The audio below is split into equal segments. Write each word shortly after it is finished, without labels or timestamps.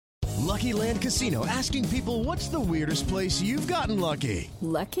Lucky Land Casino, asking people, what's the weirdest place you've gotten lucky?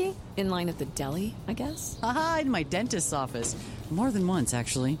 Lucky? In line at the deli, I guess? Aha, in my dentist's office. More than once,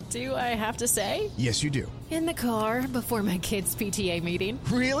 actually. Do I have to say? Yes, you do. In the car before my kids' PTA meeting.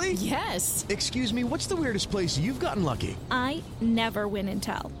 Really? Yes. Excuse me, what's the weirdest place you've gotten lucky? I never win and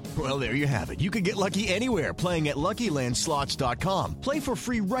tell. Well, there you have it. You can get lucky anywhere, playing at LuckyLandSlots.com. Play for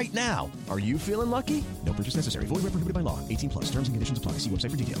free right now. Are you feeling lucky? No purchase necessary. Void where prohibited by law. 18 plus. Terms and conditions apply. See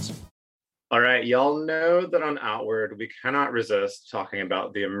website for details. All right, y'all know that on Outward, we cannot resist talking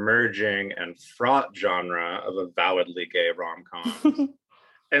about the emerging and fraught genre of avowedly gay rom-com.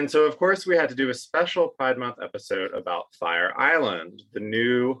 And so, of course, we had to do a special Pride Month episode about Fire Island, the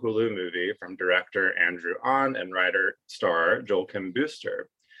new Hulu movie from director Andrew Ahn and writer-star Joel Kim Booster.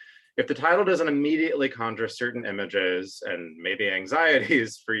 If the title doesn't immediately conjure certain images and maybe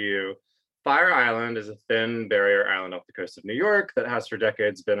anxieties for you, Fire Island is a thin barrier island off the coast of New York that has for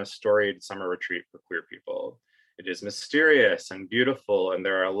decades been a storied summer retreat for queer people. It is mysterious and beautiful, and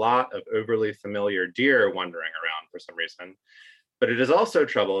there are a lot of overly familiar deer wandering around for some reason. But it is also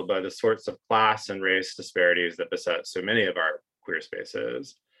troubled by the sorts of class and race disparities that beset so many of our queer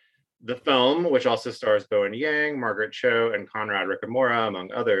spaces. The film, which also stars Bowen Yang, Margaret Cho, and Conrad Ricamora,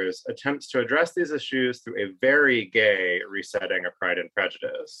 among others, attempts to address these issues through a very gay resetting of Pride and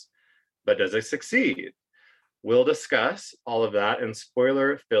Prejudice. But does it succeed? We'll discuss all of that in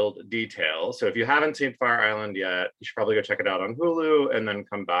spoiler-filled detail. So if you haven't seen Fire Island yet, you should probably go check it out on Hulu and then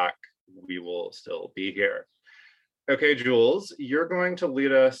come back. We will still be here. Okay, Jules, you're going to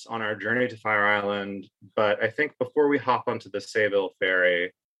lead us on our journey to Fire Island, but I think before we hop onto the Sayville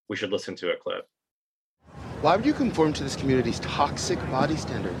ferry, we should listen to a clip. Why would you conform to this community's toxic body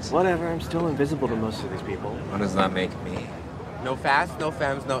standards? Whatever, I'm still invisible to most of these people. What does that make me? No fast, no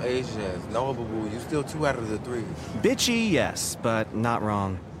femmes, no Asians, no boo-boo. You still 2 out of the 3. Bitchy, yes, but not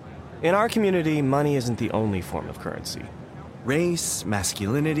wrong. In our community, money isn't the only form of currency. Race,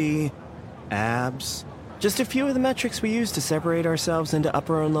 masculinity, abs. Just a few of the metrics we use to separate ourselves into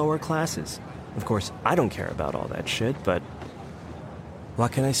upper and lower classes. Of course, I don't care about all that shit, but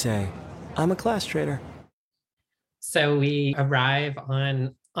what can I say? I'm a class trader. So we arrive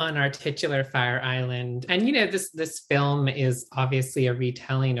on our titular Fire Island. And, this film is obviously a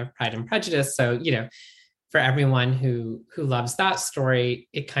retelling of Pride and Prejudice. So, for everyone who loves that story,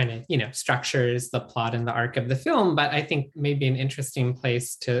 it kind of, structures the plot and the arc of the film. But I think maybe an interesting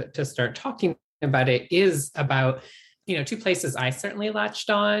place to start talking about it is about, 2 places I certainly latched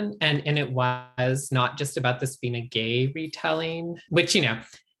on. And it was not just about this being a gay retelling, which,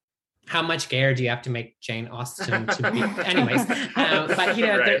 how much gayer do you have to make Jane Austen to be? Anyways, but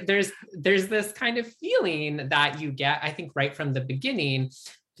right. there's this kind of feeling that you get, I think, right from the beginning,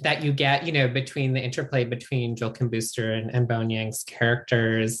 that you get, between the interplay between Joel Kim Booster and Bowen Yang's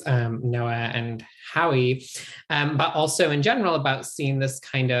characters, Noah and Howie, but also in general about seeing this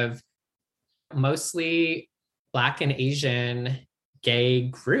kind of mostly Black and Asian gay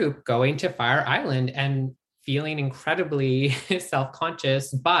group going to Fire Island and feeling incredibly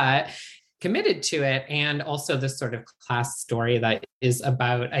self-conscious, but committed to it. And also this sort of class story that is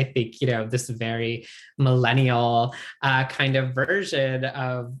about, I think, this very millennial kind of version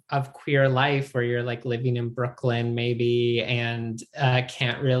of queer life where you're like living in Brooklyn maybe and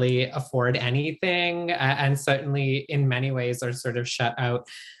can't really afford anything. And certainly in many ways are sort of shut out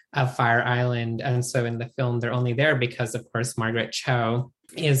of Fire Island. And so in the film, they're only there because, of course, Margaret Cho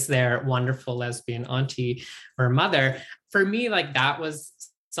is their wonderful lesbian auntie or mother. For me, like that was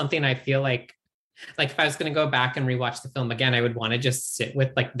something I feel like if I was going to go back and rewatch the film again, I would want to just sit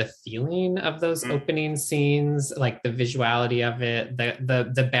with like the feeling of those opening scenes, like the visuality of it,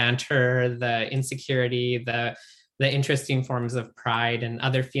 the banter, the insecurity, the interesting forms of pride and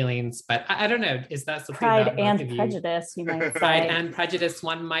other feelings. But I don't know, is that something Pride and Prejudice, you might say. Pride and Prejudice,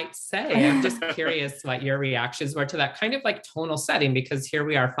 one might say. I'm just curious what your reactions were to that kind of like tonal setting, because here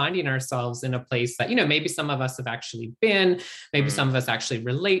we are finding ourselves in a place that, maybe some of us have actually been, maybe some of us actually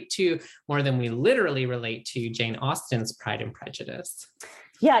relate to more than we literally relate to Jane Austen's Pride and Prejudice.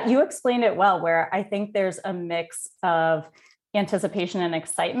 Yeah, you explained it well, where I think there's a mix of anticipation and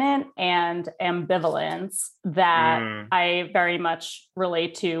excitement and ambivalence that I very much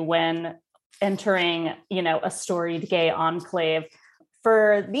relate to when entering, a storied gay enclave.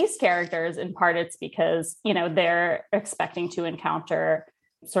 For these characters, in part, it's because, they're expecting to encounter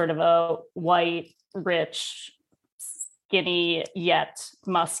sort of a white, rich, skinny, yet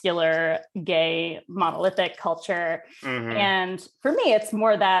muscular, gay, monolithic culture. And for me, it's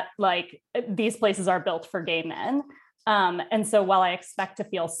more that like these places are built for gay men. And so while I expect to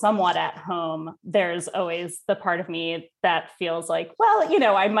feel somewhat at home, there's always the part of me that feels like, well,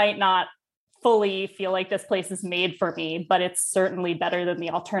 I might not fully feel like this place is made for me, but it's certainly better than the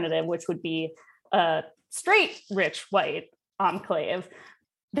alternative, which would be a straight, rich, white enclave.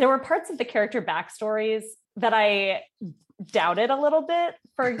 There were parts of the character backstories that I doubted a little bit.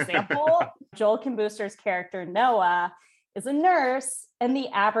 For example, Joel Kim Booster's character, Noah, is a nurse, and the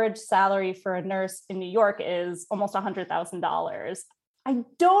average salary for a nurse in New York is almost $100,000. I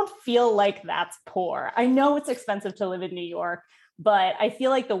don't feel like that's poor. I know it's expensive to live in New York, but I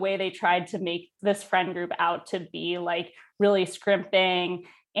feel like the way they tried to make this friend group out to be like really scrimping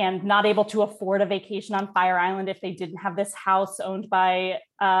and not able to afford a vacation on Fire Island if they didn't have this house owned by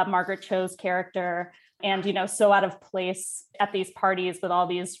Margaret Cho's character, and so out of place at these parties with all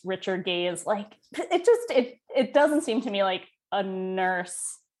these richer gays. Like it doesn't seem to me like a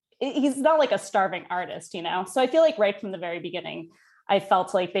nurse. He's not like a starving artist, So I feel like right from the very beginning, I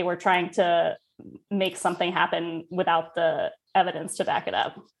felt like they were trying to make something happen without the evidence to back it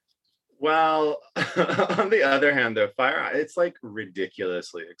up. Well, on the other hand, though, it's like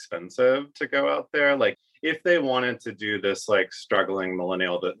ridiculously expensive to go out there. Like if they wanted to do this like struggling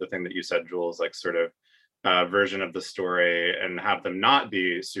millennial, the thing that you said, Jules, like sort of version of the story and have them not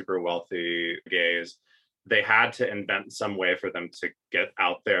be super wealthy gays, they had to invent some way for them to get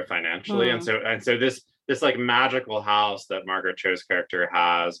out there financially. And so this like magical house that Margaret Cho's character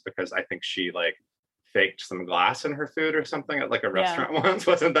has, because I think she like faked some glass in her food or something at like a restaurant once.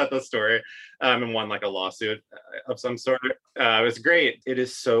 Wasn't that the story? And won like a lawsuit of some sort. It was great. It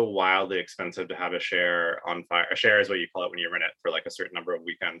is so wildly expensive to have a share on Fire. A share is what you call it when you rent it for like a certain number of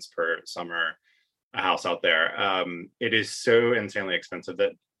weekends per summer, a house out there. It is so insanely expensive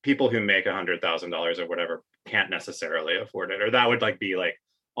that people who make $100,000 or whatever can't necessarily afford it, or that would like be like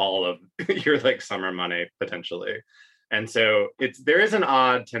all of your like summer money potentially. And so there is an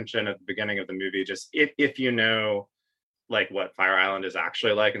odd tension at the beginning of the movie, just if you know like what Fire Island is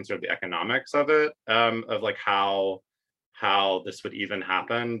actually like and sort of the economics of it, of like how this would even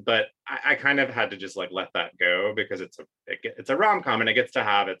happen. But I kind of had to just like let that go because it's a rom-com and it gets to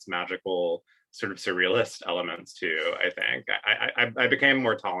have its magical sort of surrealist elements too. I think I became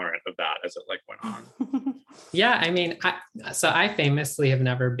more tolerant of that as it like went on. Yeah, I mean, I famously have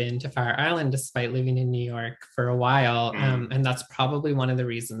never been to Fire Island despite living in New York for a while, and that's probably one of the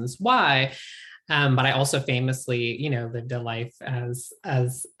reasons why. But I also famously, lived a life as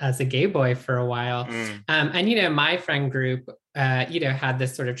a gay boy for a while, and my friend group, had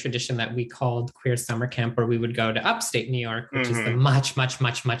this sort of tradition that we called queer summer camp, where we would go to upstate New York, which is the much, much,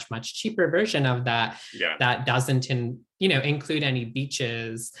 much, much, much cheaper version of that. Yeah. That doesn't include any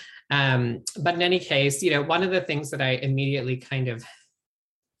beaches. But in any case, one of the things that I immediately kind of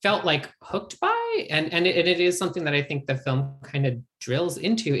felt like hooked by, and it is something that I think the film kind of drills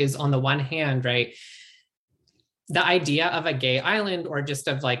into, is on the one hand, right, the idea of a gay island, or just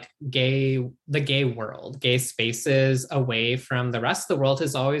of like the gay world, gay spaces away from the rest of the world,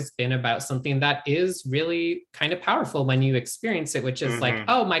 has always been about something that is really kind of powerful when you experience it, which is like,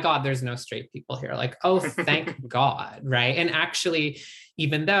 oh my God, there's no straight people here. Like, oh, thank God, right? And actually,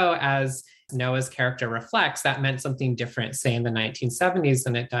 even though, as Noah's character reflects, that meant something different, say in the 1970s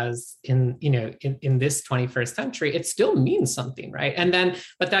than it does in this 21st century, it still means something, right? And then,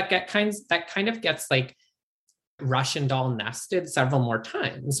 but that kind of gets like Russian doll nested several more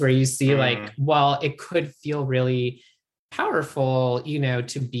times, where you see like, well, it could feel really powerful,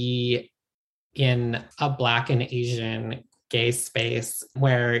 to be in a Black and Asian gay space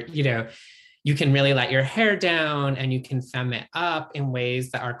where, you can really let your hair down and you can femme it up in ways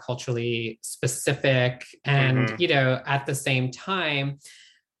that are culturally specific. And, at the same time,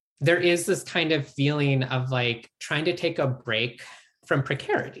 there is this kind of feeling of like trying to take a break from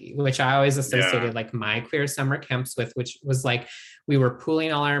precarity, which I always associated like my queer summer camps with, which was like, we were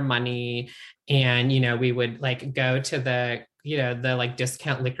pooling all our money and, we would like go to the like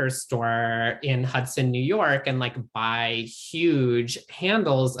discount liquor store in Hudson, New York, and like buy huge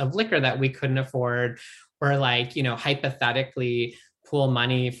handles of liquor that we couldn't afford, or like, hypothetically pool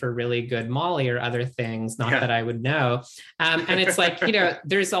money for really good Molly or other things, not that I would know. And it's like,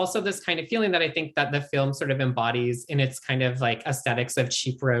 there's also this kind of feeling that I think that the film sort of embodies in its kind of like aesthetics of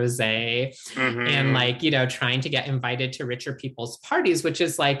cheap rosé, and like, trying to get invited to richer people's parties, which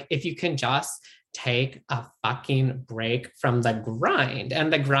is like, if you can just take a fucking break from the grind.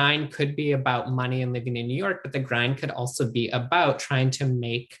 And the grind could be about money and living in New York, but the grind could also be about trying to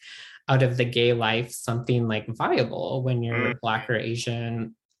make out of the gay life something like viable when you're Black or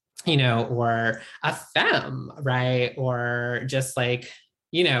Asian, or a femme, right? Or just like,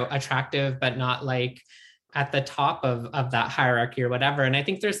 attractive, but not like at the top of that hierarchy or whatever. And I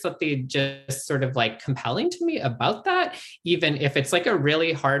think there's something just sort of like compelling to me about that, even if it's like a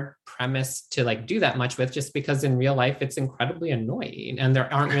really hard premise to like do that much with, just because in real life it's incredibly annoying and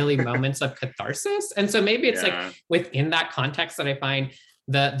there aren't really moments of catharsis. And so maybe it's like within that context that I find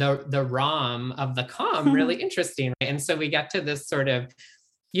the rom of the com really interesting. Right? And so we get to this sort of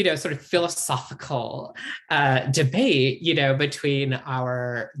philosophical debate, between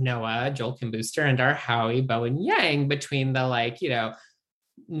our Noah, Joel Kim Booster, and our Howie, Bowen Yang, between the like,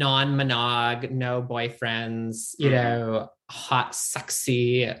 non-monog, no boyfriends, hot,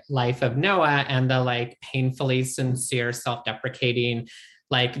 sexy life of Noah, and the like painfully sincere, self-deprecating,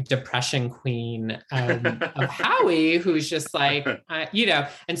 like depression queen of Howie, who's just like,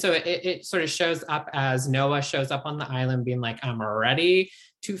 and so it sort of shows up as Noah shows up on the island being like, I'm ready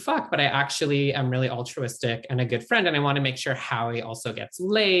to fuck, but I actually am really altruistic and a good friend. And I want to make sure Howie also gets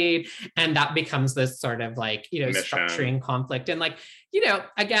laid. And that becomes this sort of like, structuring conflict. And like,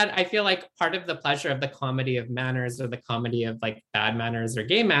 again, I feel like part of the pleasure of the comedy of manners or the comedy of like bad manners or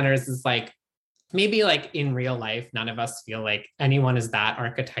gay manners is like, maybe like in real life, none of us feel like anyone is that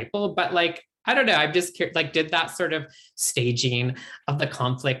archetypal, but like, I don't know. I'm just curious, like, did that sort of staging of the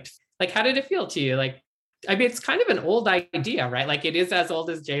conflict, like, how did it feel to you? Like, I mean, it's kind of an old idea, right? Like it is as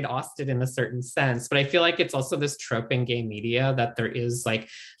old as Jane Austen in a certain sense, but I feel like it's also this trope in gay media that there is like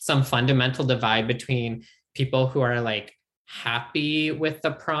some fundamental divide between people who are like happy with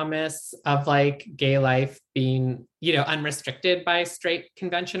the promise of like gay life being, unrestricted by straight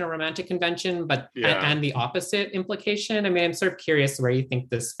convention or romantic convention, but and the opposite implication. I mean, I'm sort of curious where you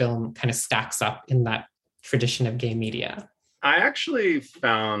think this film kind of stacks up in that tradition of gay media. I actually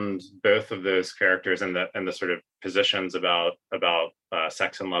found both of those characters and the sort of positions about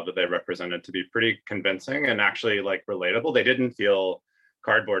sex and love that they represented to be pretty convincing and actually like relatable. They didn't feel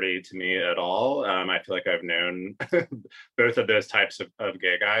cardboardy to me at all. I feel like I've known both of those types of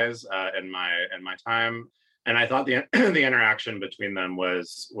gay guys in my time, and I thought the interaction between them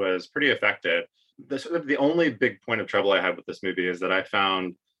was pretty effective. The only big point of trouble I had with this movie is that I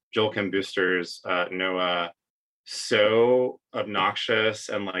found Joel Kim Booster's Noah so obnoxious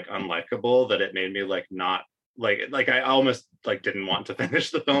and like unlikable that it made me like not like I almost like didn't want to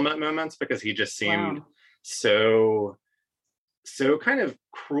finish the film at moments because he just seemed so kind of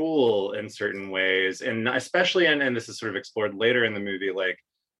cruel in certain ways, and especially and this is sort of explored later in the movie, like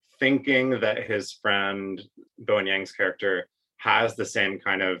thinking that his friend Bowen Yang's character has the same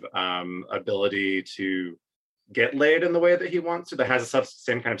kind of ability to get laid in the way that he wants to, that has the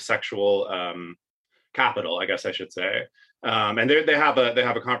same kind of sexual capital, I guess I should say. And they have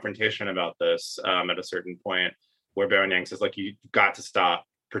a confrontation about this at a certain point where Bowen Yang says, like, you got to stop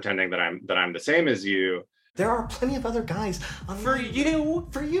pretending that I'm the same as you. There are plenty of other guys for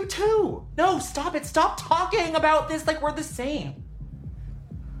you too. No, stop it. Stop talking about this like we're the same.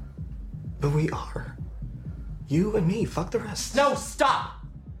 But we are. You and me, fuck the rest. No, stop.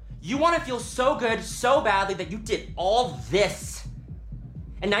 You want to feel so good so badly that you did all this.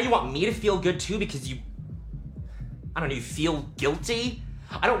 And now you want me to feel good too because you feel guilty?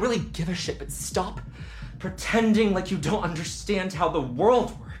 I don't really give a shit, but stop pretending like you don't understand how the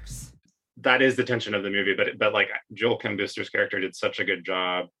world works. That is the tension of the movie, but like Joel Kim Booster's character did such a good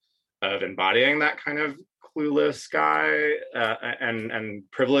job of embodying that kind of clueless guy and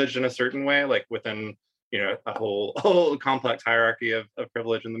privileged in a certain way, like within a whole complex hierarchy of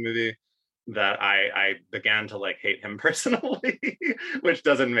privilege in the movie, that I began to like hate him personally, which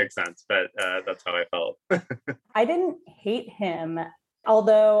doesn't make sense, but that's how I felt. I didn't hate him,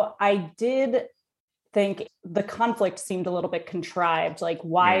 although I did think the conflict seemed a little bit contrived. Like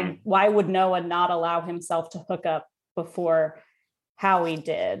why would Noah not allow himself to hook up before Howie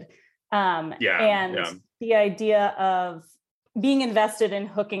did? The idea of being invested in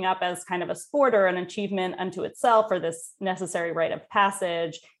hooking up as kind of a sport or an achievement unto itself, or this necessary rite of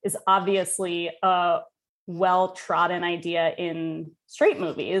passage, is obviously a well-trodden idea in straight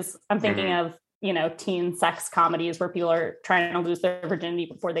movies. I'm thinking of, teen sex comedies where people are trying to lose their virginity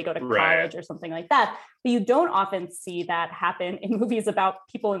before they go to college or something like that. But you don't often see that happen in movies about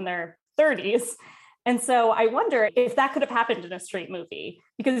people in their 30s. And so I wonder if that could have happened in a straight movie,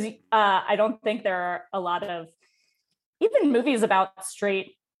 because I don't think there are a lot of even movies about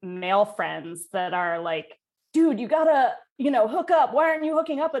straight male friends that are like, dude, you gotta, hook up. Why aren't you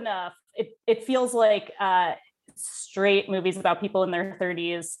hooking up enough? It feels like straight movies about people in their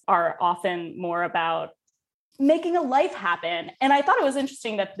 30s are often more about making a life happen. And I thought it was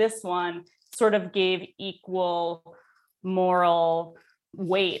interesting that this one sort of gave equal moral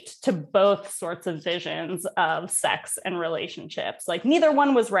weight to both sorts of visions of sex and relationships. Like neither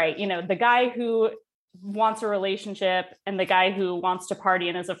one was right. The guy who wants a relationship and the guy who wants to party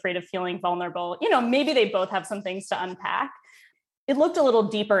and is afraid of feeling vulnerable, maybe they both have some things to unpack. It looked a little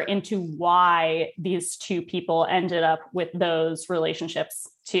deeper into why these two people ended up with those relationships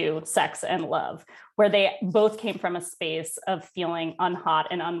to sex and love, where they both came from a space of feeling unhot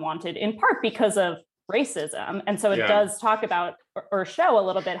and unwanted, in part because of racism. And so it does talk about or show a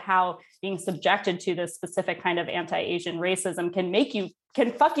little bit how being subjected to this specific kind of anti-Asian racism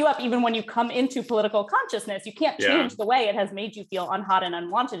can fuck you up even when you come into political consciousness. You can't change the way it has made you feel unhot and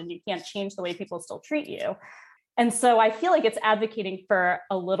unwanted, and you can't change the way people still treat you. And so I feel like it's advocating for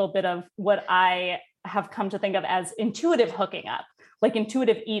a little bit of what I have come to think of as intuitive hooking up, like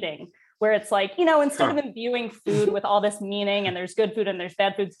intuitive eating, where it's like, instead of imbuing food with all this meaning and there's good food and there's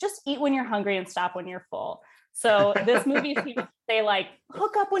bad foods, just eat when you're hungry and stop when you're full. So this movie seems to say, like,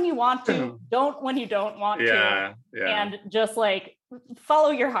 hook up when you want to, don't when you don't want to, and just like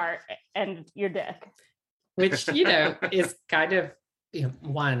follow your heart and your dick. Which, is kind of,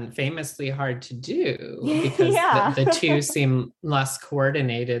 one, famously hard to do because the two seem less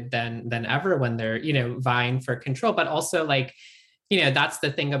coordinated than ever when they're, vying for control. But also, like, that's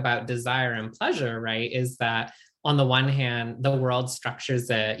the thing about desire and pleasure, right? Is that on the one hand, the world structures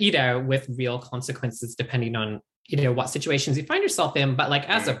it, with real consequences depending on, what situations you find yourself in. But like,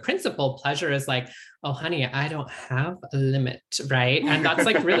 as a principle, pleasure is like, oh, honey, I don't have a limit, right? And that's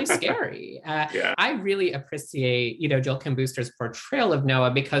like really scary. I really appreciate, Joel Kim Booster's portrayal of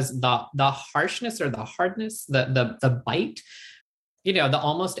Noah because the harshness or the hardness, the bite, the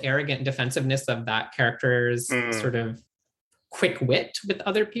almost arrogant defensive-ness of that character's sort of quick wit with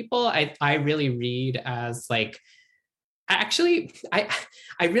other people, I really read as like, actually, I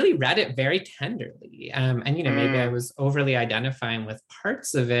really read it very tenderly. And, maybe I was overly identifying with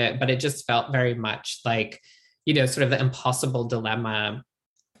parts of it, but it just felt very much like, sort of the impossible dilemma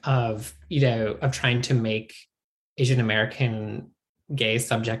of trying to make Asian American gay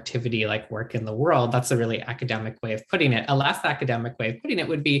subjectivity like work in the world. That's a really academic way of putting it. A less academic way of putting it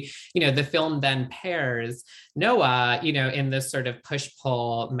would be, the film then pairs Noah, in this sort of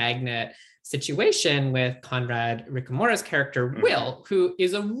push-pull magnet situation with Conrad Ricamoro's character, Will, who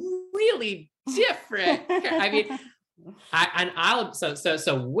is a really different,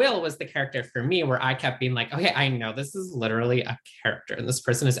 so Will was the character for me where I kept being like, okay, I know this is literally a character and this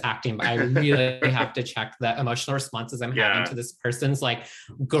person is acting, but I really have to check the emotional responses I'm having to this person's like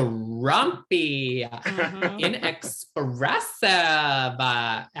grumpy, inexpressive,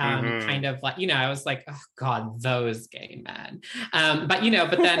 kind of like, I was like, oh God, those gay men. But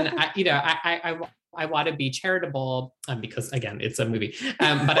then I want to be charitable because, again, it's a movie.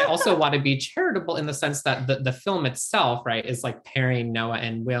 But I also want to be charitable in the sense that the film itself, right, is like pairing Noah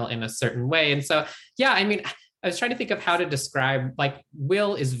and Will in a certain way. And so, I was trying to think of how to describe, like,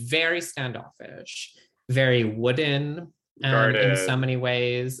 Will is very standoffish, very wooden in so many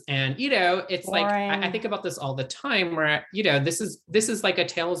ways. And, it's boring. Like, I think about this all the time where, this is like a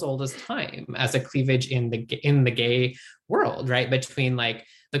tale as old as time as a cleavage in the gay world, right? Between like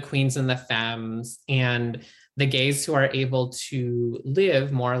the queens and the femmes and the gays who are able to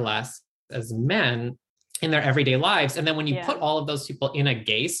live more or less as men in their everyday lives. And then when you put all of those people in a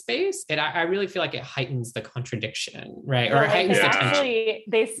gay space, I really feel like it heightens the contradiction, right? Or it heightens the tension. Actually,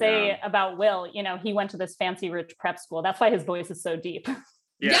 they say about Will, he went to this fancy rich prep school. That's why his voice is so deep.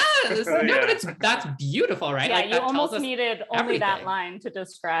 Yes. But that's beautiful, right? Yeah, like, you almost needed only that line to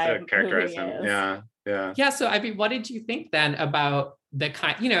describe characterize who he him. is. Yeah. So, what did you think then about the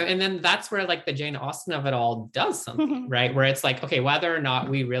kind, and then that's where like the Jane Austen of it all does something, right? Where it's like, okay, whether or not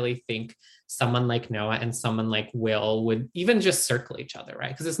we really think someone like Noah and someone like Will would even just circle each other,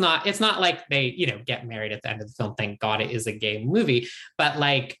 right? Because it's not like they, get married at the end of the film. Thank God it is a gay movie. But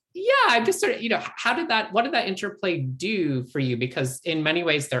like, I'm just sort of, what did that interplay do for you? Because in many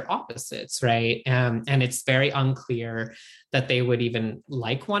ways they're opposites, right? And it's very unclear that they would even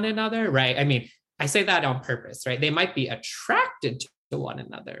like one another, right? I say that on purpose, right? They might be attracted to one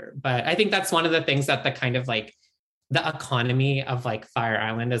another, but I think that's one of the things that the kind of like the economy of like Fire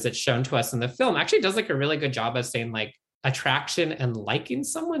Island, as it's shown to us in the film, actually does like a really good job of saying like attraction and liking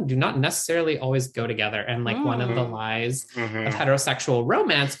someone do not necessarily always go together. And like one of the lies of heterosexual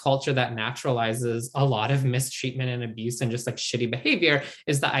romance culture that naturalizes a lot of mistreatment and abuse and just like shitty behavior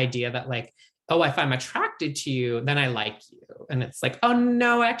is the idea that like, oh, if I'm attracted to you, then I like you. And it's like, oh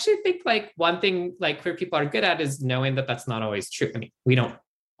no, I actually think like one thing like queer people are good at is knowing that that's not always true. We don't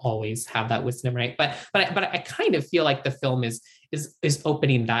always have that wisdom, right? But I kind of feel like the film is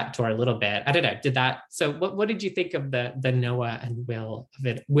opening that door a little bit. I don't know. So what did you think of the Noah and Will of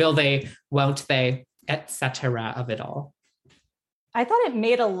it? Will they, won't they, etc. of it all? I thought it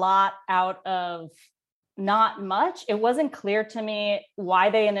made a lot out of not much. It wasn't clear to me why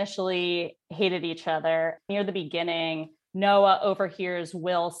they initially hated each other. Near the beginning, Noah overhears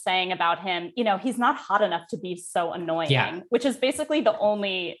Will saying about him, he's not hot enough to be so annoying, which is basically the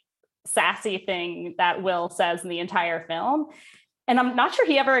only sassy thing that Will says in the entire film. And I'm not sure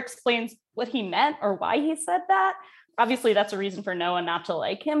he ever explains what he meant or why he said that. Obviously, that's a reason for Noah not to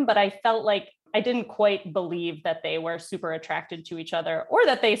like him, but I felt like I didn't quite believe that they were super attracted to each other or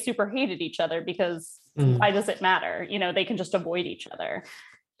that they super hated each other, because why does it matter? They can just avoid each other.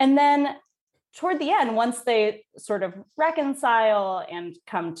 And then toward the end, once they sort of reconcile and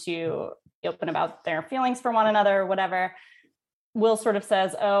come to open about their feelings for one another or whatever, Will sort of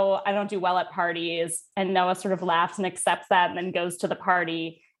says, "Oh, I don't do well at parties." And Noah sort of laughs and accepts that and then goes to the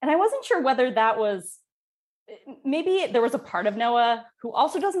party. And I wasn't sure whether that was, maybe there was a part of Noah who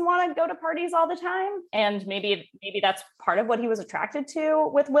also doesn't want to go to parties all the time. And maybe that's part of what he was attracted to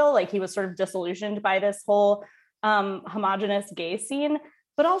with Will. Like, he was sort of disillusioned by this whole homogenous gay scene.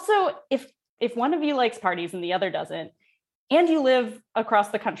 But also, if one of you likes parties and the other doesn't, and you live across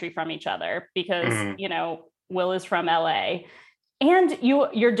the country from each other because, Will is from LA, and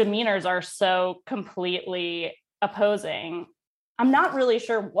your demeanors are so completely opposing, I'm not really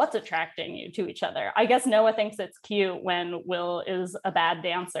sure what's attracting you to each other. I guess Noah thinks it's cute when Will is a bad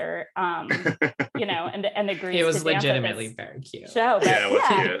dancer, and agrees. It was to dance legitimately very cute. Show, but it was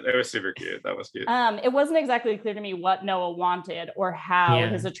cute. It was super cute. That was cute. It wasn't exactly clear to me what Noah wanted or how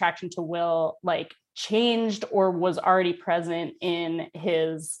his attraction to Will changed or was already present in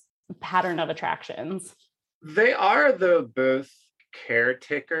his pattern of attractions. They are, though, both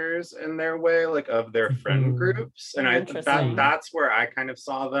caretakers in their way, of their friend groups, and that's where I kind of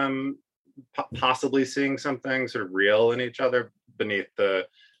saw them possibly seeing something sort of real in each other beneath the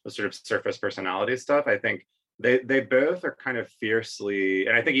sort of surface personality stuff. I think they both are kind of fiercely,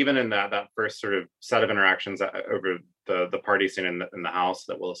 and I think even in that first sort of set of interactions over the party scene in the house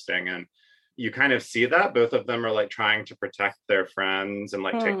that Will is staying in, you kind of see that both of them are trying to protect their friends and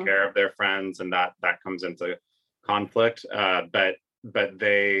take care of their friends, and that comes into conflict, but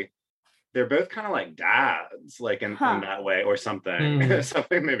they're both kind of like dads, in that way, or something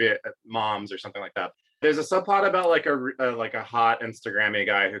something, maybe moms or something like that. There's a subplot about a hot Instagrammy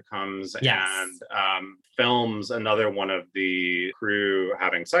guy who comes and films another one of the crew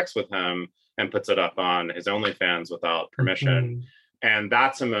having sex with him and puts it up on his OnlyFans without permission. And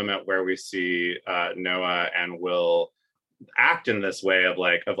that's a moment where we see Noah and Will act in this way of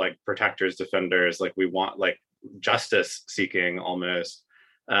protectors, defenders, we want justice seeking almost,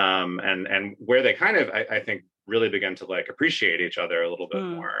 and where they kind of I think really begin to appreciate each other a little bit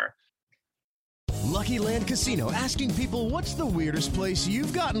more. Lucky Land Casino, asking people, what's the weirdest place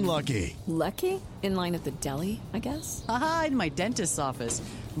you've gotten lucky? Lucky? In line at the deli, I guess? Aha, in my dentist's office.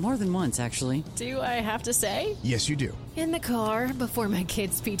 More than once, actually. Do I have to say? Yes, you do. In the car before my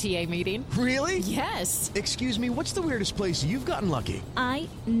kids' PTA meeting. Really? Yes. Excuse me, what's the weirdest place you've gotten lucky? I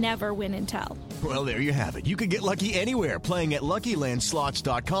never win and tell. Well, there you have it. You can get lucky anywhere, playing at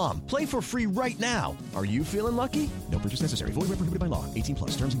LuckyLandSlots.com. Play for free right now. Are you feeling lucky? No purchase necessary. Void where prohibited by law.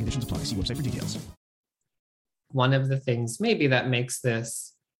 18+. Terms and conditions apply. See website for details. One of the things maybe that makes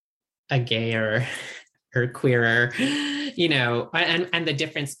this a gayer or queerer, and the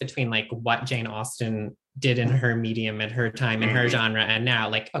difference between what Jane Austen did in her medium at her time, in her genre, and now,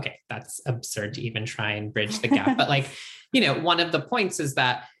 okay, that's absurd to even try and bridge the gap. But one of the points is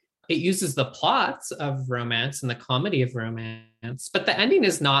that it uses the plots of romance and the comedy of romance, but the ending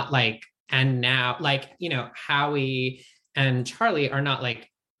is not and now, Howie and Charlie are not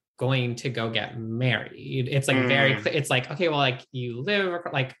going to go get married. It's very clear. It's okay, well, you live,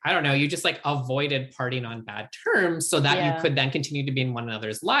 I don't know, you just avoided parting on bad terms so that you could then continue to be in one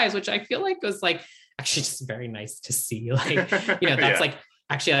another's lives, which I feel was actually just very nice to see. That's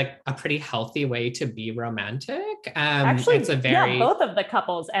actually a pretty healthy way to be romantic. Actually, it's a very both of the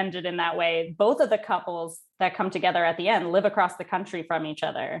couples ended in that way. Both of the couples that come together at the end live across the country from each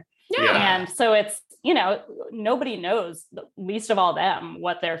other. Yeah. And so it's, nobody knows, least of all them,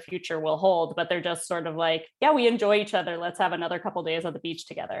 what their future will hold, but they're just sort of we enjoy each other. Let's have another couple days at the beach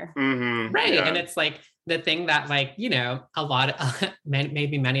together. Right. Yeah. And it's the thing that a lot of,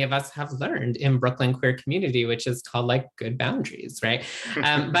 maybe many of us have learned in Brooklyn queer community, which is called good boundaries. Right.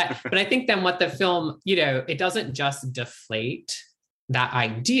 But I think then what the film, it doesn't just deflate that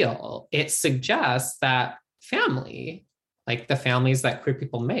ideal. It suggests that family, the families that queer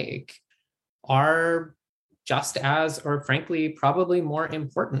people make, are just as, or frankly, probably more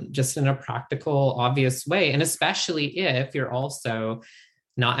important, just in a practical, obvious way. And especially if you're also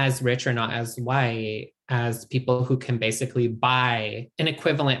not as rich or not as white as people who can basically buy an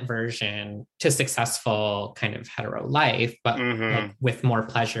equivalent version to successful kind of hetero life, but like with more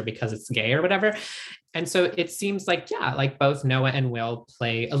pleasure because it's gay or whatever. And so it seems like, yeah, like both Noah and Will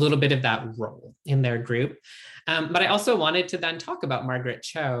play a little bit of that role in their group. But I also wanted to then talk about Margaret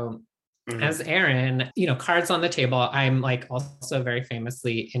Cho as Erin, you know, cards on the table. I'm like also very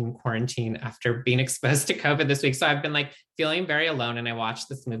famously in quarantine after being exposed to COVID this week. So I've been like feeling very alone. And I watched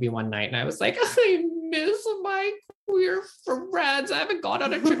this movie one night and I was like, I miss my queer friends. I haven't gone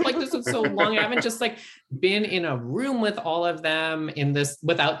on a trip like this in so long. I haven't just like been in a room with all of them in this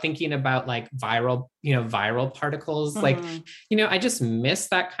without thinking about like viral particles. Like, you know, I just miss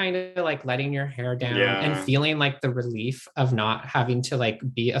that kind of like letting your hair down and feeling like the relief of not having to like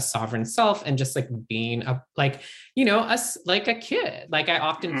be a sovereign self and just like being a, like, you know, us like a kid. Like I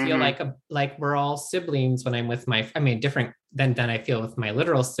often feel like we're all siblings when I'm with different than I feel with my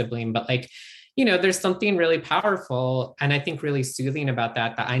literal sibling, but like, you know, there's something really powerful and I think really soothing about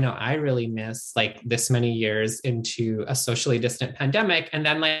that I know I really miss like this many years into a socially distant pandemic. And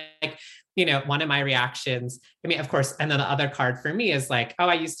then like, you know, one of my reactions, I mean, of course, and then the other card for me is like, oh,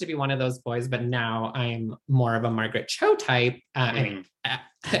 I used to be one of those boys, but now I'm more of a Margaret Cho type.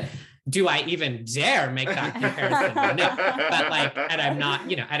 Do I even dare make that comparison? No, but like, and I'm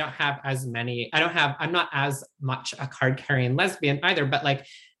not, you know, I'm not as much a card carrying lesbian either,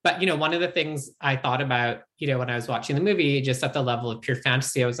 but, you know, one of the things I thought about, you know, when I was watching the movie, just at the level of pure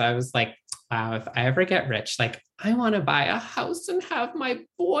fantasy, I was like, wow, if I ever get rich, like I want to buy a house and have my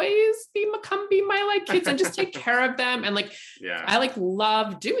boys come be my like kids and just take care of them. And like, I like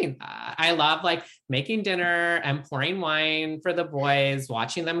love doing that. I love like making dinner and pouring wine for the boys,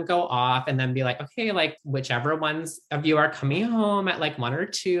 watching them go off and then be like, okay, like whichever ones of you are coming home at like 1 or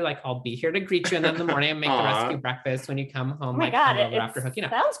 2, like I'll be here to greet you. And then in the morning I make the rescue breakfast when you come home. Oh my like, God, after hooking up.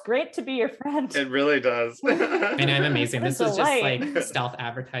 Sounds great to be your friend. It really does. I know, I'm amazing. This is just like stealth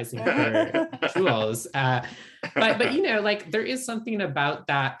advertising for Jules. But you know, like there is something about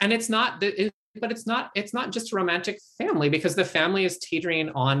that, and it's not just a romantic family because the family is teetering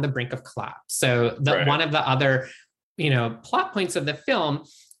on the brink of collapse. So one of the other, you know, plot points of the film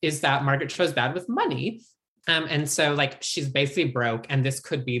is that Margaret Cho's bad with money. And so like, she's basically broke and this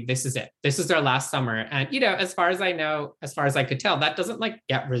is it. This is their last summer. And, you know, as far as I could tell, that doesn't like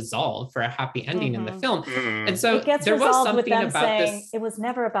get resolved for a happy ending in the film. And so there was something with them about saying, it was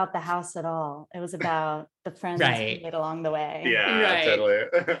never about the house at all. It was about the friends we made along the way. Yeah,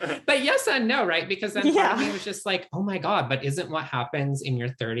 totally. But yes and no, right? Because then part of me was just like, oh my God, but isn't what happens in your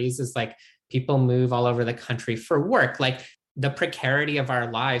 30s is like people move all over the country for work. Like the precarity of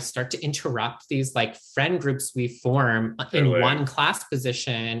our lives start to interrupt these like friend groups we form in one class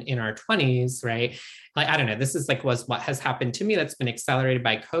position in our 20s, right? Like, I don't know, this is like was what has happened to me that's been accelerated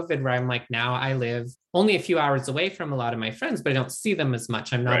by COVID, where I'm like, now I live only a few hours away from a lot of my friends, but I don't see them as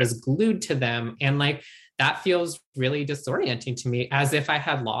much. I'm not as glued to them. And like, that feels really disorienting to me, as if I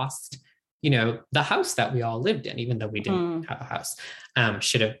had lost, you know, the house that we all lived in, even though we didn't have a house.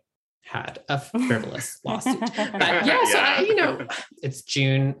 Should have had a frivolous lawsuit. But so you know, it's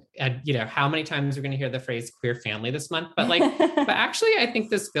June. You know, how many times we're going to hear the phrase queer family this month? But like, but actually, I think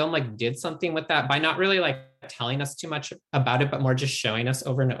this film like did something with that by not really like telling us too much about it, but more just showing us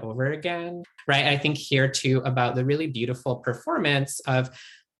over and over again. Right. I think here too about the really beautiful performance of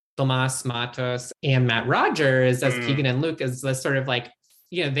Tomas Matos and Matt Rogers as Keegan and Luke as the sort of like,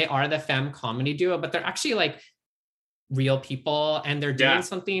 you know, they are the femme comedy duo, but they're actually like real people, and they're doing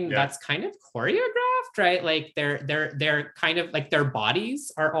something that's kind of choreographed, right? Like they're kind of like their bodies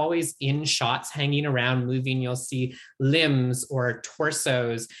are always in shots hanging around moving. You'll see limbs or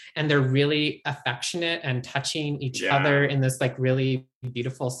torsos, and they're really affectionate and touching each other in this like really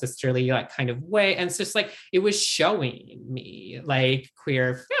beautiful sisterly like kind of way. And it's just like, it was showing me like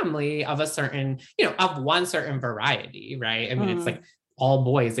queer family of a certain, you know, of one certain variety, right? I mean, it's like all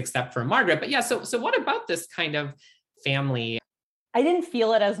boys except for Margaret. But so what about this kind of family? I didn't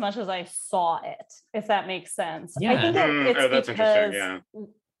feel it as much as I saw it, if that makes sense. Yeah. I think it's because interesting.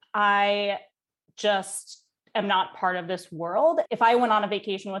 I just am not part of this world. If I went on a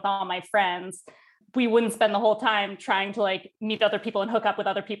vacation with all my friends, we wouldn't spend the whole time trying to like meet other people and hook up with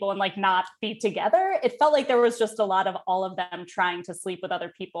other people and like not be together. It felt like there was just a lot of all of them trying to sleep with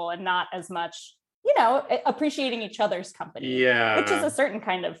other people and not as much, you know, appreciating each other's company. Yeah. Which is a certain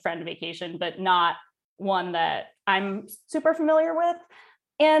kind of friend vacation, but not one that I'm super familiar with.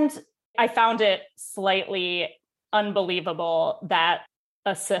 And I found it slightly unbelievable that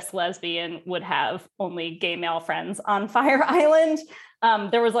a cis lesbian would have only gay male friends on Fire Island.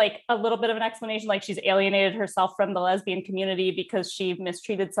 There was like a little bit of an explanation, like she's alienated herself from the lesbian community because she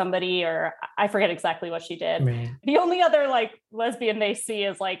mistreated somebody, or I forget exactly what she did. Right. The only other like lesbian they see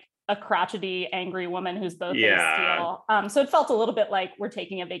is like a crotchety, angry woman who's both in steel. So it felt a little bit like we're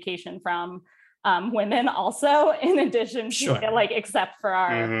taking a vacation from women also, in addition to like, except for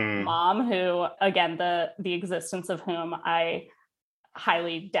our mom, who again, the existence of whom I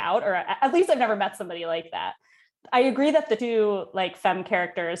highly doubt, or at least I've never met somebody like that. I agree that the two like femme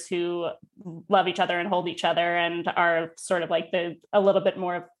characters who love each other and hold each other and are sort of like a little bit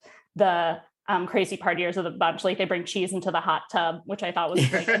more of the crazy partiers of the bunch, like they bring cheese into the hot tub, which I thought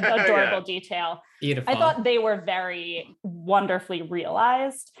was like an adorable detail. Beautiful. I thought they were very wonderfully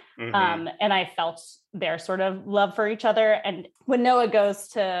realized. And I felt their sort of love for each other. And when Noah goes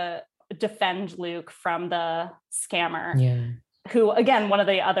to defend Luke from the scammer, who again, one of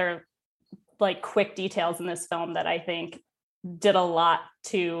the other like quick details in this film that I think did a lot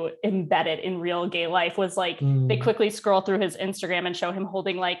to embed it in real gay life was like they quickly scroll through his Instagram and show him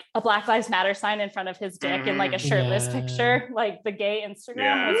holding like a Black Lives Matter sign in front of his dick and like a shirtless picture. Like the gay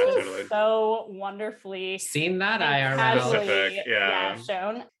Instagram was just so wonderfully seen that IRL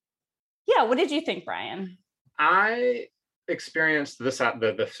shown. Yeah, what did you think, Brian? I experienced this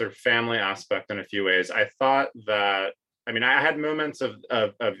the sort of family aspect in a few ways. I thought that, I mean, I had moments of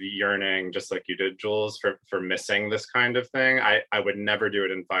yearning, just like you did, Jules, for missing this kind of thing. I would never do it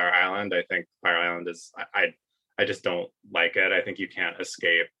in Fire Island. I think Fire Island is, I just don't like it. I think you can't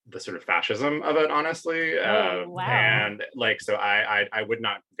escape the sort of fascism of it, honestly. And like, so I would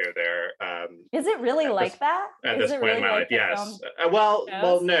not go there. Is it really like that? At this point in my life, yes. Well,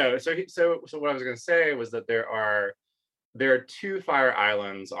 no. So what I was going to say was that there are two Fire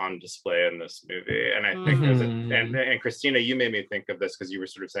Islands on display in this movie, and I think and Christina, you made me think of this because you were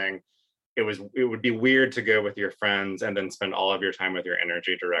sort of saying it would be weird to go with your friends and then spend all of your time with your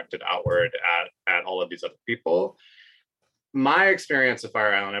energy directed outward at all of these other people. My experience of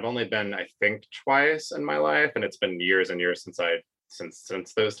Fire Island, I've only been, I think, twice in my life, and it's been years and years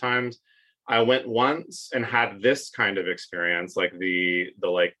since those times. I went once and had this kind of experience, like the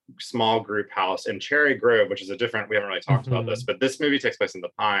like small group house in Cherry Grove, which is a different, we haven't really talked about this, but this movie takes place in the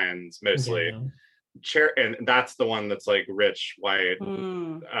Pines mostly. And that's the one that's like rich, white,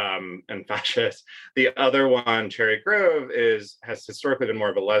 and fascist. The other one, Cherry Grove, has historically been more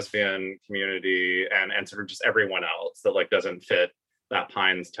of a lesbian community and sort of just everyone else that like doesn't fit that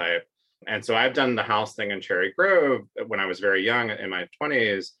Pines type. And so I've done the house thing in Cherry Grove when I was very young in my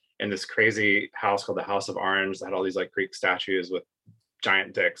 20s. In this crazy house called the House of Orange that had all these like Greek statues with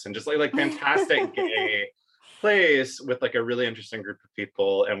giant dicks and just like fantastic gay place with like a really interesting group of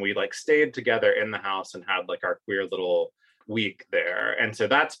people. And we like stayed together in the house and had like our queer little week there. And so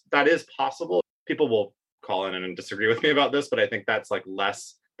that is possible. People will call in and disagree with me about this, but I think that's like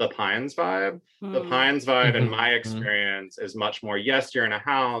less the Pines vibe. The Pines vibe in my experience is much more, yes, you're in a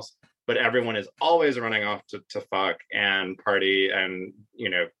house, but everyone is always running off to fuck and party and,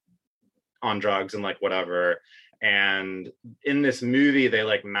 you know, on drugs and like whatever. And in this movie, they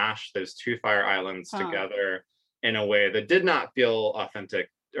like mashed those two Fire Islands together in a way that did not feel authentic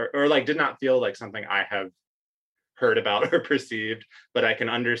or like did not feel like something I have heard about or perceived, but I can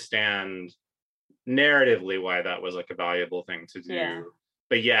understand narratively why that was like a valuable thing to do. Yeah.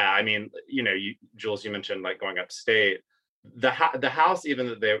 But yeah, I mean, you know, Jules, you mentioned like going upstate. The house,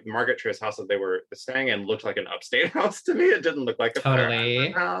 even that Margaret Tria's house that they were staying in, looked like an upstate house to me. It didn't look like a Fire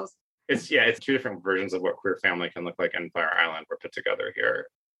Island house. It's two different versions of what queer family can look like in Fire Island were put together here.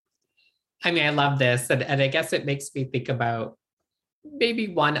 I mean, I love this. And I guess it makes me think about maybe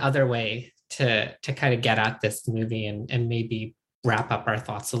one other way to kind of get at this movie and maybe wrap up our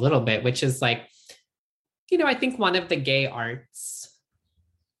thoughts a little bit, which is like, you know, I think one of the gay arts,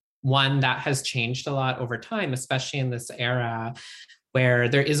 one that has changed a lot over time, especially in this era where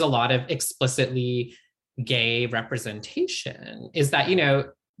there is a lot of explicitly gay representation, is that, you know,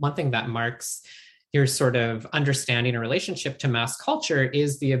 one thing that marks your sort of understanding or relationship to mass culture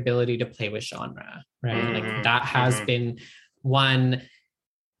is the ability to play with genre, right? Like that has been one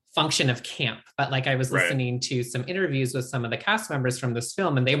function of camp. But like I was listening to some interviews with some of the cast members from this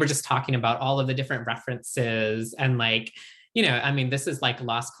film, and they were just talking about all of the different references and like, you know, I mean, this is like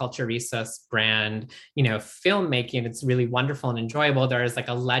Las Culturistas brand, you know, filmmaking. It's really wonderful and enjoyable. There is like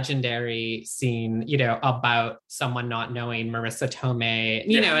a legendary scene, you know, about someone not knowing Marissa Tomei,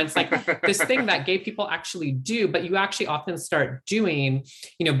 you know, it's like this thing that gay people actually do, but you actually often start doing,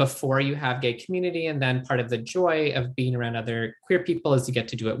 you know, before you have gay community. And then part of the joy of being around other queer people is you get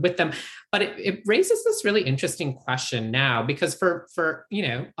to do it with them. But it raises this really interesting question now, because for, you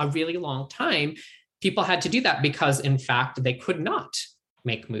know, a really long time, people had to do that because, in fact, they could not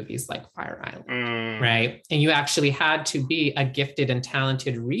make movies like Fire Island, right? And you actually had to be a gifted and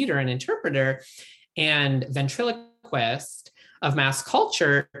talented reader and interpreter and ventriloquist of mass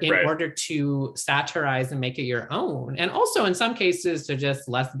culture in order to satirize and make it your own. And also, in some cases, to just,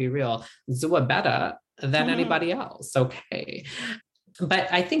 let's be real, do it better than anybody else, okay?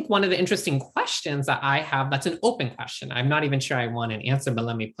 But I think one of the interesting questions that I have, that's an open question, I'm not even sure I want an answer, but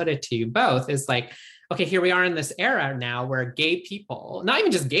let me put it to you both, is like, okay, here we are in this era now where gay people, not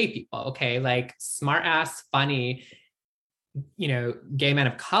even just gay people, okay, like smart ass, funny, you know, gay men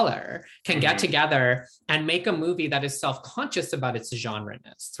of color can get together and make a movie that is self-conscious about its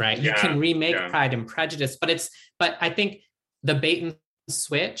genre-ness, right? You can remake Pride and Prejudice, but I think the bait and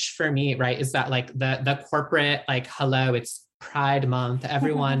switch for me, right, is that like the corporate, like, hello, it's Pride Month,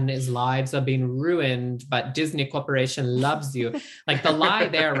 everyone's lives are being ruined, but Disney Corporation loves you. Like the lie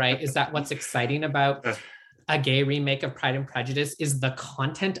there, right, is that what's exciting about a gay remake of Pride and Prejudice is the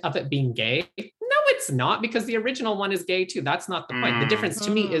content of it being gay. No, it's not, because the original one is gay too. That's not the point. The difference to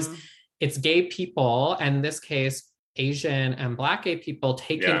me is it's gay people, and in this case, Asian and Black gay people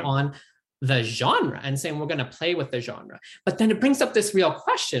taking on the genre and saying, we're going to play with the genre. But then it brings up this real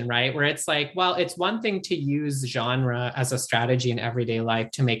question, right? Where it's like, well, it's one thing to use genre as a strategy in everyday life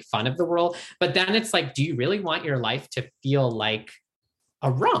to make fun of the world. But then it's like, do you really want your life to feel like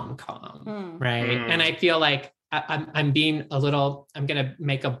a rom-com, right? And I feel like I'm being a little, I'm going to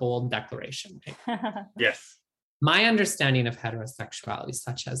make a bold declaration. Right? Yes. My understanding of heterosexuality,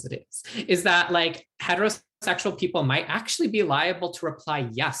 such as it is that like heterosexual people might actually be liable to reply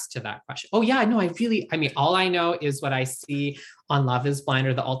yes to that question. Oh yeah, no, I mean, all I know is what I see on Love is Blind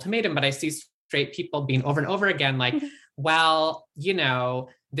or The Ultimatum, but I see straight people being over and over again like, well, you know,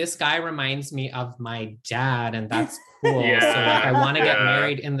 this guy reminds me of my dad and that's cool. So like, I want to get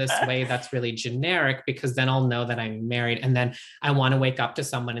married in this way that's really generic, because then I'll know that I'm married. And then I want to wake up to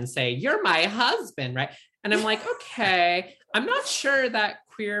someone and say, you're my husband, right? And I'm like, okay, I'm not sure that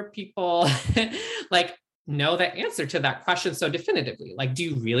queer people like know the answer to that question so definitively. Like, do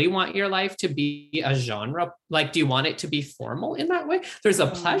you really want your life to be a genre? Like, do you want it to be formal in that way? There's a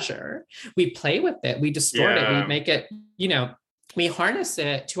pleasure. We play with it. We distort it. We make it, you know, we harness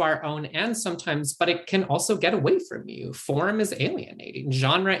it to our own ends sometimes, but it can also get away from you. Form is alienating.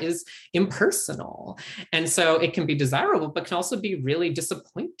 Genre is impersonal. And so it can be desirable, but can also be really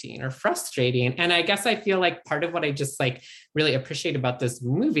disappointing or frustrating. And I guess I feel like part of what I just like really appreciate about this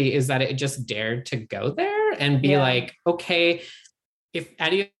movie is that it just dared to go there and be like, okay, if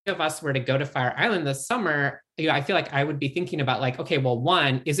any of us were to go to Fire Island this summer, you know, I feel like I would be thinking about like, okay, well,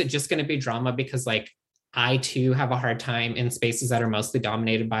 one, is it just going to be drama because like, I too have a hard time in spaces that are mostly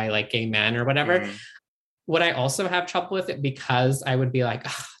dominated by like gay men or whatever. Would I also have trouble with it because I would be like,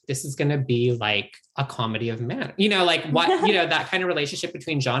 this is going to be like a comedy of men, you know, like what, you know, that kind of relationship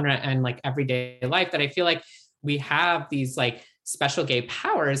between genre and like everyday life, that I feel like we have these like special gay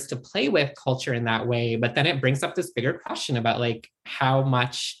powers to play with culture in that way. But then it brings up this bigger question about like, how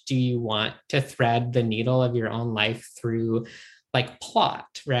much do you want to thread the needle of your own life through like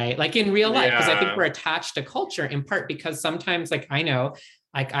plot, right? Like in real life, because I think we're attached to culture in part because sometimes like I know,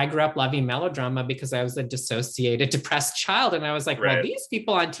 like I grew up loving melodrama because I was a dissociated, depressed child. And I was like, well, these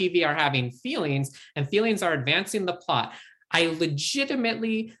people on TV are having feelings and feelings are advancing the plot. I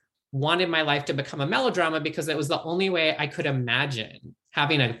legitimately wanted my life to become a melodrama because it was the only way I could imagine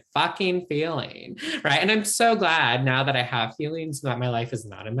having a fucking feeling, right? And I'm so glad now that I have feelings that my life is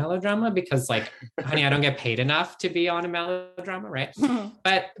not a melodrama, because like, honey, I don't get paid enough to be on a melodrama, right?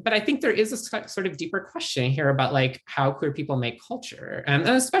 But I think there is a sort of deeper question here about like how queer people make culture, and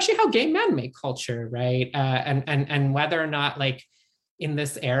especially how gay men make culture, right? And whether or not like in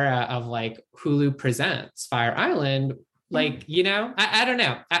this era of like Hulu presents Fire Island, like, you know, I don't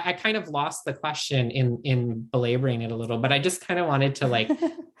know. I kind of lost the question in belaboring it a little, but I just kind of wanted to like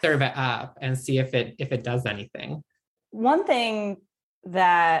serve it up and see if it does anything. One thing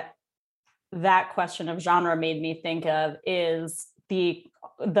that question of genre made me think of is the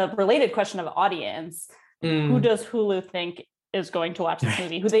related question of audience. Who does Hulu think is going to watch this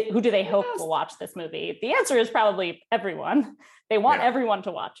movie? Who do they hope will watch this movie? The answer is probably everyone. They want everyone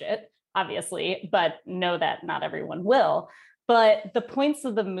to watch it. obviously, but know that not everyone will. But the points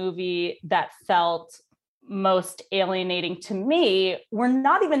of the movie that felt most alienating to me were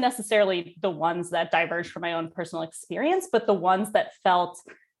not even necessarily the ones that diverged from my own personal experience, but the ones that felt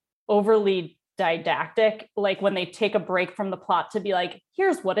overly didactic, like when they take a break from the plot to be like,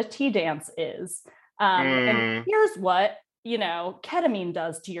 here's what a tea dance is. And here's what, ketamine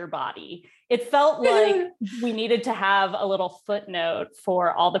does to your body. It felt like we needed to have a little footnote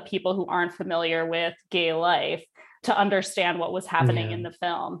for all the people who aren't familiar with gay life to understand what was happening in the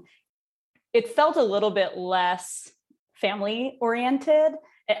film. It felt a little bit less family oriented.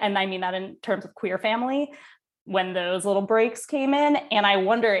 And I mean that in terms of queer family, when those little breaks came in. And I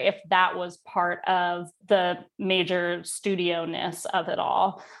wonder if that was part of the major studio-ness of it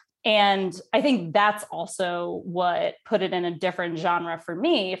all. And I think that's also what put it in a different genre for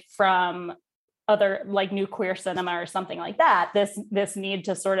me from other like new queer cinema or something like that. This need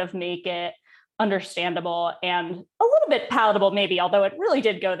to sort of make it understandable and a little bit palatable, maybe, although it really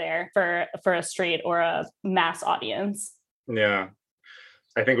did go there for a straight or a mass audience. Yeah.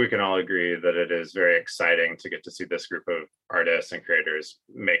 I think we can all agree that it is very exciting to get to see this group of artists and creators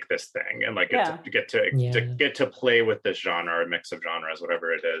make this thing and like get to play with this genre or mix of genres,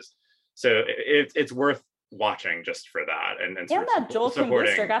 whatever it is. So it's worth watching just for that. And that Joel Kim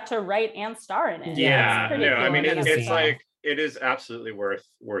Booster got to write and star in it. Yeah, no, cool. I mean, it's like, it is absolutely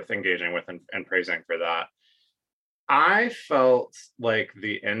worth engaging with and praising for that. I felt like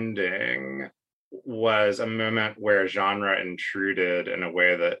the ending was a moment where genre intruded in a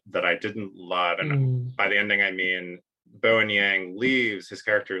way that I didn't love. And by the ending, I mean Bowen Yang his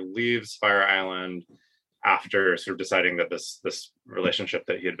character leaves Fire Island after sort of deciding that this relationship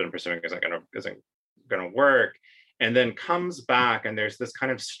that he had been pursuing isn't gonna work, and then comes back, and there's this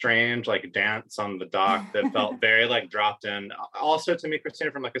kind of strange like dance on the dock that felt very like dropped in. Also to me,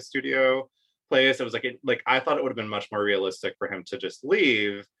 Christina, from like a studio place, it was like I thought it would have been much more realistic for him to just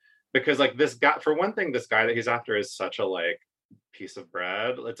leave, because like this guy, for one thing, this guy that he's after is such a like piece of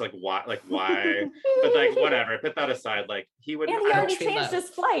bread. It's like why but like whatever, put that aside. Like he would, and he already changed his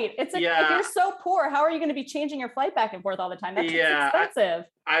flight. It's like, if you're so poor, how are you going to be changing your flight back and forth all the time? That's expensive.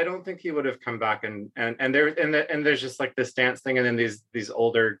 I don't think he would have come back and there's just like this dance thing, and then this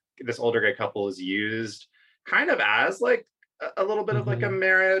older gay couple is used kind of as like a little bit of like a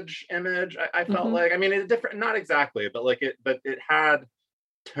marriage image. I felt like, I mean, it's different, not exactly, but it had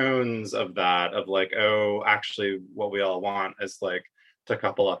tones of that, of like, oh, actually what we all want is like to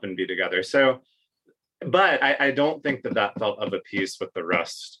couple up and be together. So, but I don't think that felt of a piece with the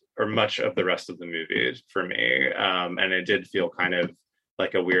rest or much of the rest of the movie for me. And it did feel kind of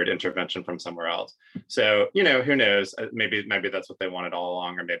like a weird intervention from somewhere else. So, who knows? Maybe that's what they wanted all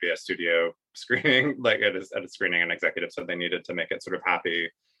along, or maybe a studio screening, like at a screening, an executive said they needed to make it sort of happy.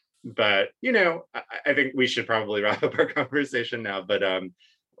 But, I think we should probably wrap up our conversation now. But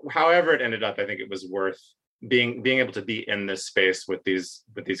however it ended up, I think it was worth being able to be in this space with these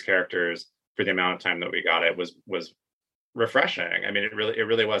characters for the amount of time that we got. It was refreshing. I mean, it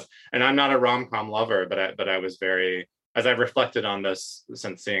really was. And I'm not a rom-com lover, but I was very, as I've reflected on this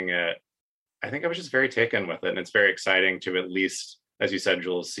since seeing it, I think I was just very taken with it. And it's very exciting to, at least, as you said,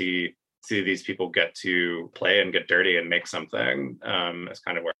 Jules, see these people get to play and get dirty and make something. Is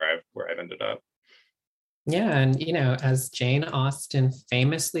kind of where I've ended up. Yeah, and as Jane Austen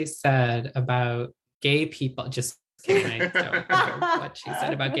famously said about gay people, just kidding, I don't remember what she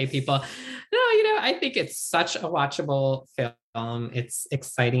said about gay people. No, I think it's such a watchable film. It's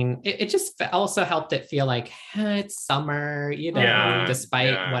exciting. It just also helped it feel like it's summer,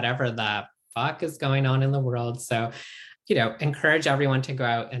 despite whatever the fuck is going on in the world. So, encourage everyone to go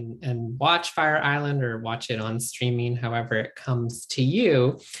out and watch Fire Island, or watch it on streaming, however it comes to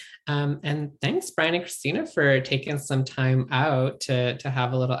you. And thanks, Brian and Christina, for taking some time out to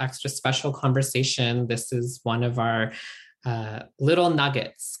have a little extra special conversation. This is one of our little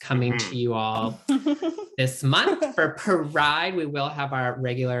nuggets coming to you all this month. For Pride, we will have our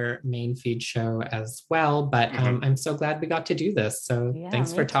regular main feed show as well, but I'm so glad we got to do this. So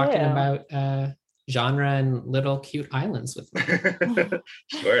thanks for talking about genre and little cute islands with me.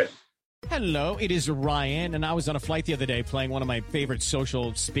 Sure. Hello, it is Ryan, and I was on a flight the other day playing one of my favorite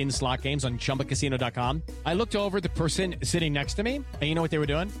social spin slot games on ChumbaCasino.com. I looked over at the person sitting next to me, and you know what they were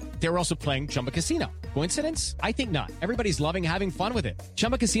doing? They were also playing Chumba Casino. Coincidence? I think not. Everybody's loving having fun with it.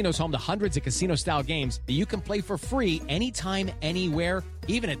 Chumba Casino is home to hundreds of casino-style games that you can play for free anytime, anywhere,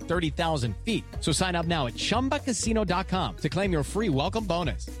 even at 30,000 feet. So sign up now at ChumbaCasino.com to claim your free welcome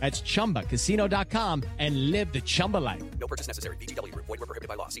bonus. That's ChumbaCasino.com and live the Chumba life. No purchase necessary. VGW Group. Void where prohibited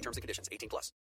by law. See terms and conditions. 18+.